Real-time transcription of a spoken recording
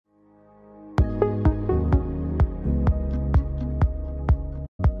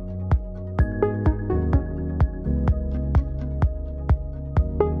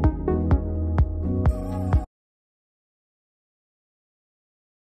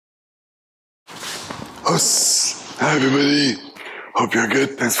Us. Hi everybody. Hope you're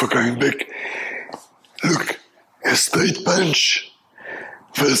good. Thanks for coming back. Look, a straight punch.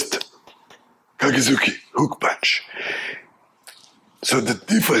 First, Kagezuki, hook punch. So the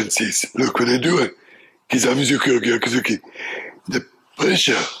difference is, look, when I do a Kizamizuki or Gyakuzuki, the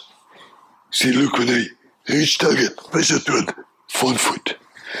pressure, see, look, when I reach target, pressure toward front foot,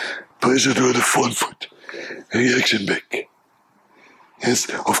 pressure toward the front foot, reaction back. Yes,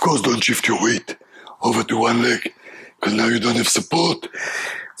 of course, don't shift your weight over to one leg, because now you don't have support,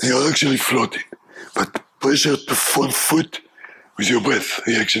 you're actually floating. But pressure to front foot with your breath,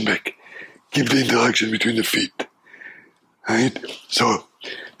 reaction back. Keep the interaction between the feet. Right? So,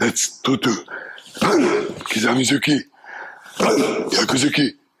 that's tutu. Kizamizuki.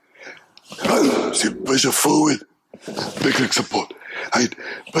 Yakuzuki. See, pressure forward. Back leg support. Right?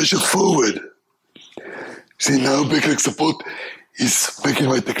 Pressure forward. See, now back leg support is making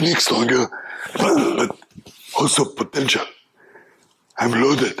my technique stronger, but also potential. I'm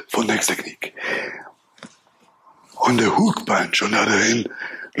loaded for next technique. On the hook punch, on the other hand,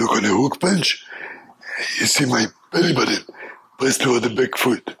 look, on the hook punch, you see my belly button pressed toward the back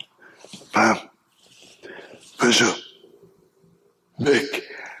foot. Bam. Pressure. Back.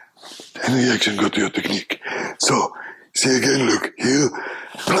 And reaction go to your technique. So, see again, look, here,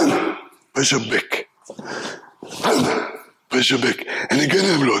 pressure back. Pressure back. And again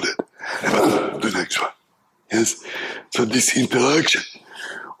I'm loaded. The next one. Yes? So this interaction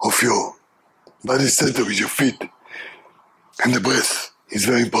of your body center with your feet and the breath is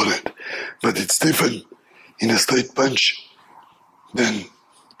very important. But it's different in a straight punch than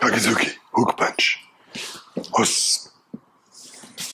Kagezuki, hook punch. Os.